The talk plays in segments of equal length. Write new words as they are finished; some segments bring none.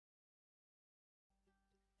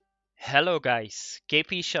Hello guys,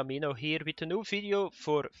 KpShamino here with a new video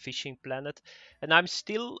for Fishing Planet, and I'm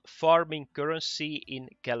still farming currency in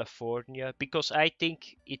California because I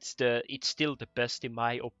think it's still the best in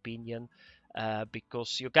my opinion.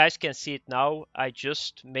 Because you guys can see it now, I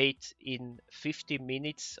just made in 50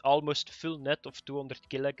 minutes almost full net of 200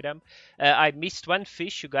 kilogram. I missed one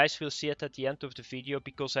fish, you guys will see it at the end of the video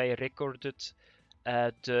because I recorded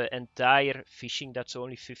the entire fishing. That's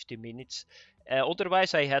only 50 minutes.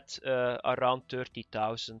 Otherwise, I had around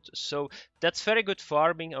 30,000. So that's very good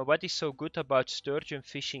farming. And what is so good about sturgeon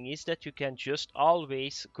fishing is that you can just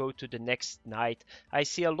always go to the next night. I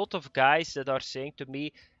see a lot of guys that are saying to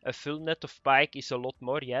me a full net of pike is a lot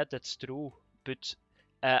more. Yeah, that's true. But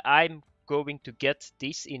I'm going to get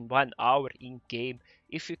this in 1 hour in game.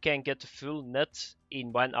 If you can get a full net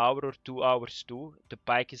in 1 hour or 2 hours too, the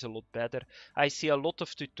pike is a lot better. I see a lot of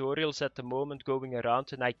tutorials at the moment going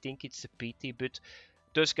around and I think it's a pity, but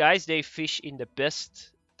those guys, they fish in the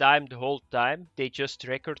best time the whole time. They just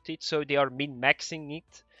record it, so they are min-maxing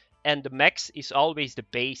it. And the max is always the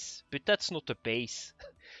base, but that's not the base.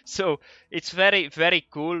 So it's very, very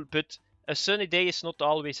cool, but a sunny day is not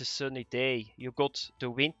always a sunny day. You got the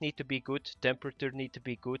wind need to be good, temperature need to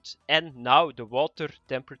be good, and now the water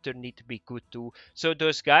temperature need to be good too. So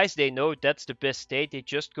those guys, they know that's the best day. They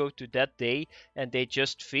just go to that day and they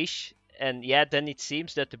just fish. And yeah, then it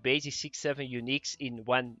seems that the base is 6-7 uniques in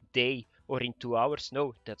 1 day or in 2 hours.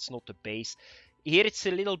 No, that's not the base. Here it's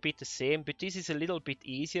a little bit the same, but this is a little bit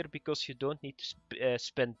easier because you don't need to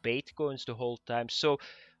spend bait coins the whole time. So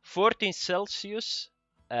 14 Celsius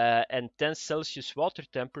and 10 Celsius water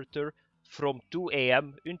temperature from 2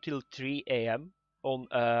 a.m. until 3 a.m. on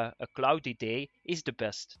a cloudy day is the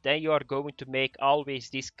best. Then you are going to make always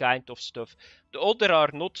this kind of stuff. The other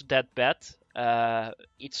are not that bad.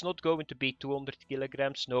 It's not going to be 200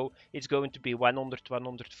 kilograms. No, it's going to be 100,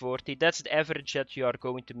 140. That's the average that you are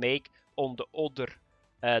going to make on the other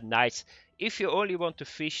nights. If you only want to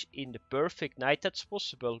fish in the perfect night, that's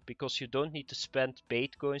possible because you don't need to spend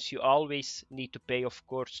bait coins. You always need to pay, of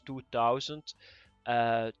course, 2,000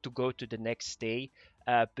 to go to the next day.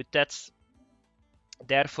 But that's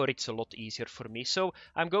therefore it's a lot easier for me. So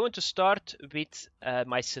I'm going to start with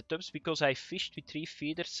my setups because I fished with 3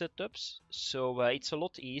 feeder setups, so it's a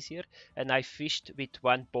lot easier, and I fished with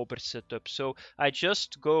 1 bobber setup. So I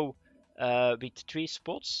just go with 3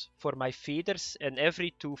 spots for my feeders and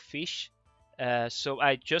every 2 fish. So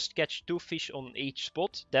I just catch 2 fish on each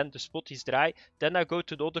spot, then the spot is dry, then I go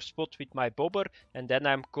to the other spot with my bobber, and then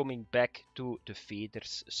I'm coming back to the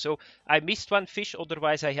feeders. So I missed 1 fish,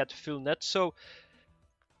 otherwise I had full net. So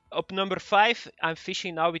up number 5, I'm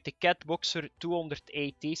fishing now with the Cat Boxer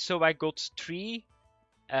 280. So I got 2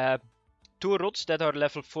 rods that are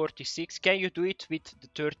level 46. Can you do it with the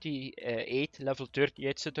 38, level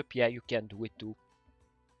 38 setup? Yeah, you can do it too.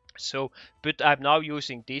 So, but I'm now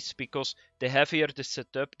using this because the heavier the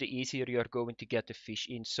setup, the easier you are going to get the fish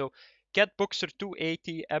in. So, Cat Boxer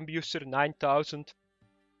 280, Ambuser 9000,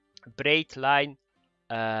 braid line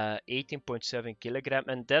 18.7 kilogram,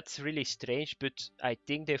 and that's really strange, but I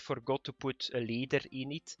think they forgot to put a leader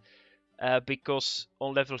in it because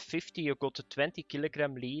on level 50 you got a 20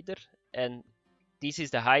 kilogram leader, and this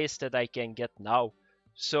is the highest that I can get now.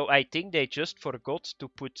 So I think they just forgot to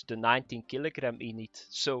put the 19 kilogram in it.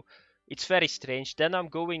 So it's very strange. Then I'm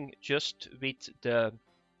going just with the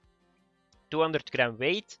 200 gram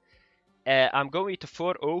weight. I'm going with a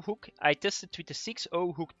 4-0 hook. I tested with a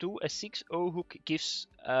 6-0 hook too. A 6-0 hook gives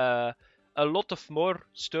a lot of more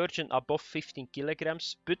sturgeon above 15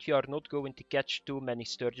 kilograms, but you are not going to catch too many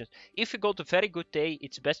sturgeons. If you got a very good day,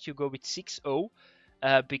 it's best you go with 6-0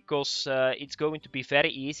 because it's going to be very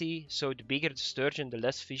easy. So the bigger the sturgeon, the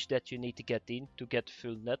less fish that you need to get in to get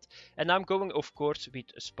full net. And I'm going, of course, with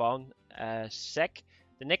a spawn sack.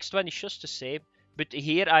 The next one is just the same, but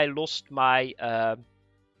here I lost my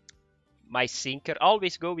my sinker.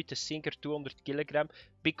 Always go with the sinker 200 kilogram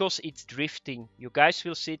because it's drifting. You guys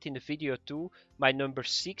will see it in the video too. My number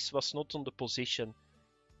 6 was not on the position,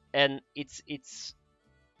 and it's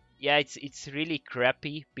really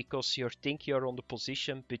crappy because you think you're on the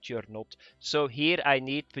position but you're not. So here I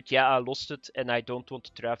need, but yeah, I lost it and I don't want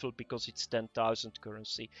to travel because it's 10,000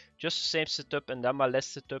 currency. Just the same setup, and then my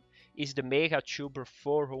last setup is the Mega Tuber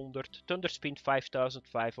 400, Thunderspin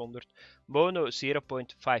 5500, Mono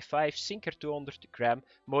 0.55, Sinker 200 gram,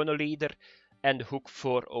 Mono Leader, and Hook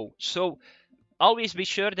 4.0. So always be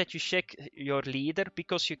sure that you check your leader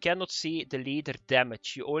because you cannot see the leader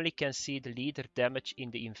damage. You only can see the leader damage in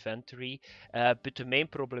the inventory. But the main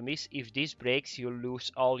problem is if this breaks, you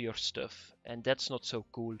lose all your stuff. And that's not so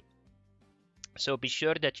cool. So be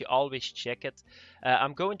sure that you always check it.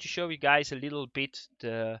 I'm going to show you guys a little bit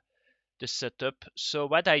the setup. So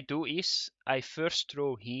what I do is I first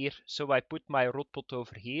throw here. So I put my rod pot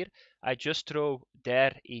over here. I just throw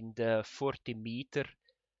there in the 40 meter.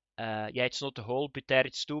 Yeah, it's not a hole, but there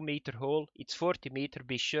it's 2 meter hole. It's 40 meter.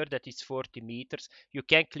 Be sure that it's 40 meters. You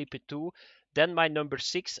can clip it too. Then my number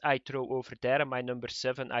 6 I throw over there, and my number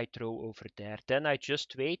 7 I throw over there. Then I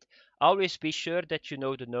just wait. Always be sure that you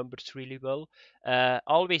know the numbers really well.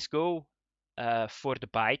 Always go for the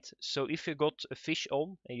bite. So if you got a fish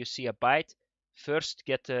on and you see a bite, first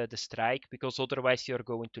get the strike, because otherwise you're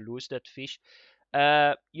going to lose that fish.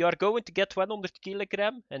 You are going to get 100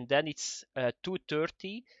 kilogram, and then it's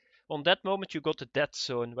 230. On that moment, you got a dead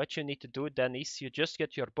zone. What you need to do then is you just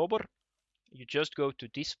get your bobber, you just go to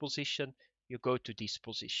this position, you go to this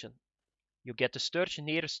position. You get a sturgeon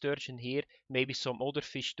here, maybe some other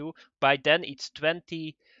fish too. By then it's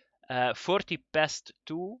 40 past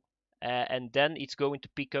 2, and then it's going to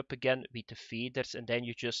pick up again with the feeders, and then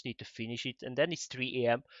you just need to finish it, and then it's 3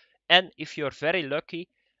 a.m. And if you're very lucky,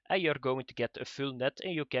 you're going to get a full net,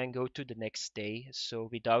 and you can go to the next day, so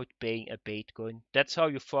without paying a bait coin. That's how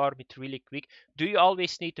you farm it really quick. Do you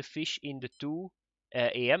always need to fish in the 2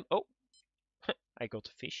 a.m.? Oh, I got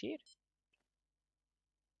a fish here.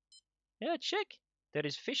 Yeah, check. There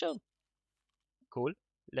is a fish on. Cool.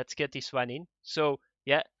 Let's get this one in. So,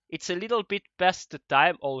 yeah, it's a little bit past the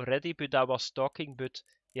time already, but I was talking, but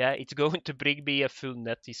yeah, it's going to bring me a full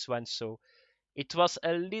net, this one. So, it was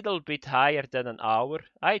a little bit higher than an hour.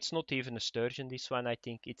 It's not even a sturgeon, this one, I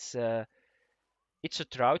think. It's a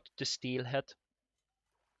trout, the steelhead.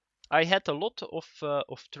 I had a lot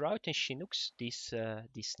of trout and chinooks this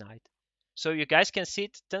night. So you guys can see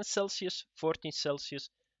it, 10 Celsius, 14 Celsius.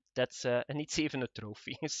 That's and it's even a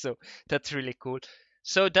trophy. So that's really cool.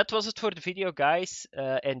 So that was it for the video, guys.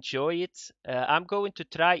 Enjoy it. I'm going to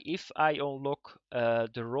try if I unlock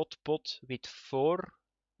the rod pot with 4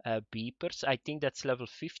 beepers. I think that's level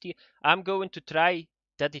 50. I'm going to try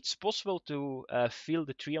that it's possible to fill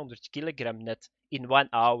the 300 kilogram net in 1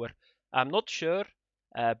 hour. I'm not sure,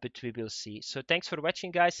 but we will see. So thanks for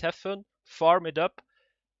watching, guys. Have fun. Farm it up.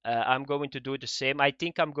 I'm going to do the same. I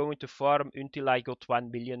think I'm going to farm until I got 1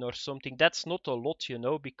 million or something. That's not a lot,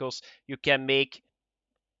 because you can make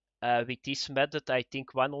with this method, I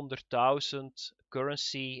think 100,000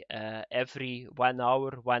 currency every 1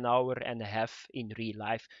 hour, 1 hour and a half in real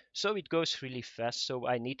life. So it goes really fast. So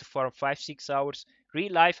I need to farm 5, 6 hours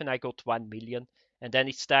real life, and I got 1 million. And then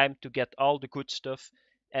it's time to get all the good stuff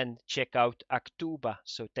and check out Actuba.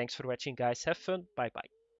 So thanks for watching, guys. Have fun. Bye bye.